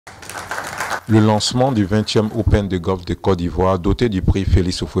Le lancement du 20e Open de golf de Côte d'Ivoire, doté du prix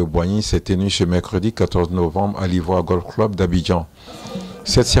Félix Houphouët Boigny, s'est tenu ce mercredi 14 novembre à l'Ivoire Golf Club d'Abidjan.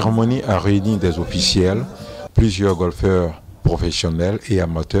 Cette cérémonie a réuni des officiels, plusieurs golfeurs professionnels et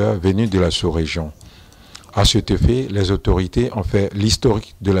amateurs venus de la sous-région. À cet effet, les autorités ont fait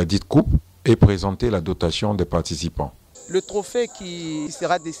l'historique de la dite coupe et présenté la dotation des participants. Le trophée qui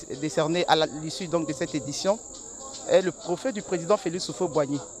sera décerné à l'issue de cette édition est le trophée du président Félix Houphouët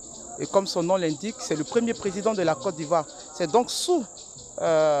Boigny. Et comme son nom l'indique, c'est le premier président de la Côte d'Ivoire. C'est donc sous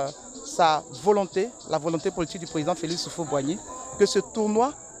sa volonté, la volonté politique du président Félix Houphouët Boigny, que ce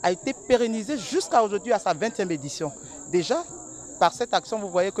tournoi a été pérennisé jusqu'à aujourd'hui à sa 20e édition. Déjà, par cette action, vous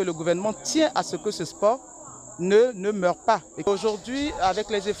voyez que le gouvernement tient à ce que ce sport ne meurt pas. Aujourd'hui, avec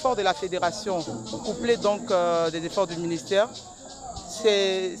les efforts de la fédération, couplés donc des efforts du ministère,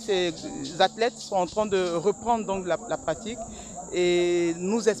 ces athlètes sont en train de reprendre donc la pratique et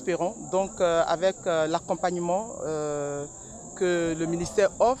nous espérons donc avec l'accompagnement que le ministère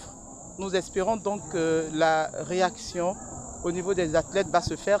offre, nous espérons donc que la réaction au niveau des athlètes va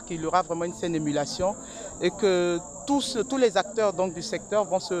se faire, qu'il y aura vraiment une saine émulation et que tous les acteurs donc, du secteur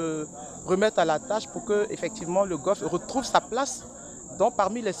vont se remettre à la tâche pour que effectivement le golf retrouve sa place donc,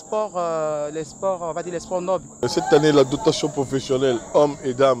 parmi les sports, on va dire les sports nobles. Cette année, la dotation professionnelle hommes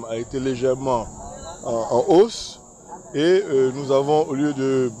et dames a été légèrement en hausse et nous avons au lieu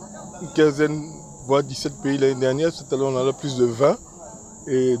de une quinzaine, voire 17 pays l'année dernière, cette année on en a plus de 20.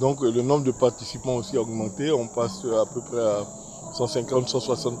 Et donc le nombre de participants aussi a augmenté. On passe à peu près à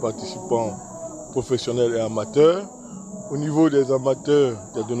 150-160 participants professionnels et amateurs. Au niveau des amateurs,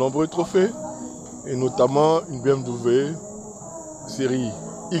 il y a de nombreux trophées, et notamment une BMW série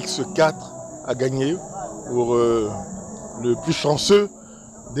X4 à gagner pour le plus chanceux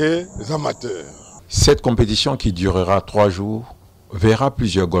des amateurs. Cette compétition qui durera 3 jours verra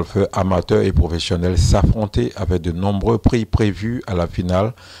plusieurs golfeurs amateurs et professionnels s'affronter avec de nombreux prix prévus à la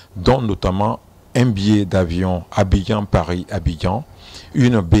finale, dont notamment un billet d'avion Abidjan-Paris-Abidjan,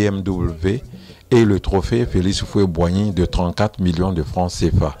 une BMW et le trophée Félix Houphouët Boigny de 34 millions de francs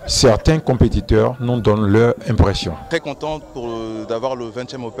CFA. Certains compétiteurs nous donnent leur impression. Très content d'avoir le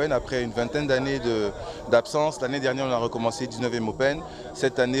 20e Open après une vingtaine d'années d'absence. L'année dernière, on a recommencé 19e Open.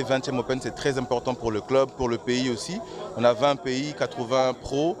 Cette année, 20e Open, c'est très important pour le club, pour le pays aussi. On a 20 pays, 80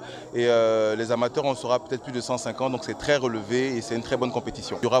 pros et les amateurs, on sera peut-être plus de 150, donc c'est très relevé et c'est une très bonne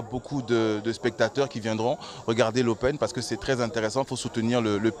compétition. Il y aura beaucoup de spectateurs qui viendront regarder l'Open parce que c'est très intéressant, il faut soutenir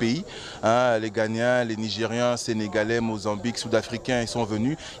le pays. Hein, les Ghanéens, les Nigériens, Sénégalais, Mozambique, Sud-Africains, ils sont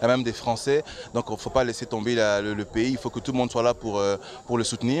venus. Il y a même des Français, donc il ne faut pas laisser tomber le pays. Il faut que tout le monde soit là pour le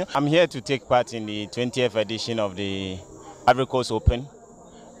soutenir. I'm here to take part in the 20th edition of the Ivory Coast Open.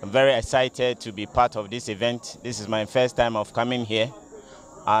 I'm very excited to be part of this event. This is my first time of coming here,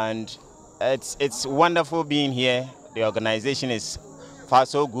 and it's wonderful being here. The organization is far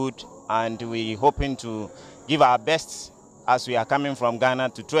so good, and we're hoping to give our best as we are coming from Ghana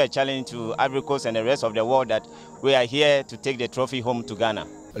to throw a challenge to Ivory Coast and the rest of the world that we are here to take the trophy home to Ghana.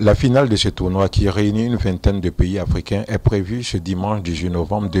 La finale de ce tournoi qui réunit une vingtaine de pays africains est prévue ce dimanche 18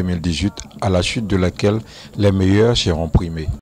 novembre 2018, à la suite de laquelle les meilleurs seront primés.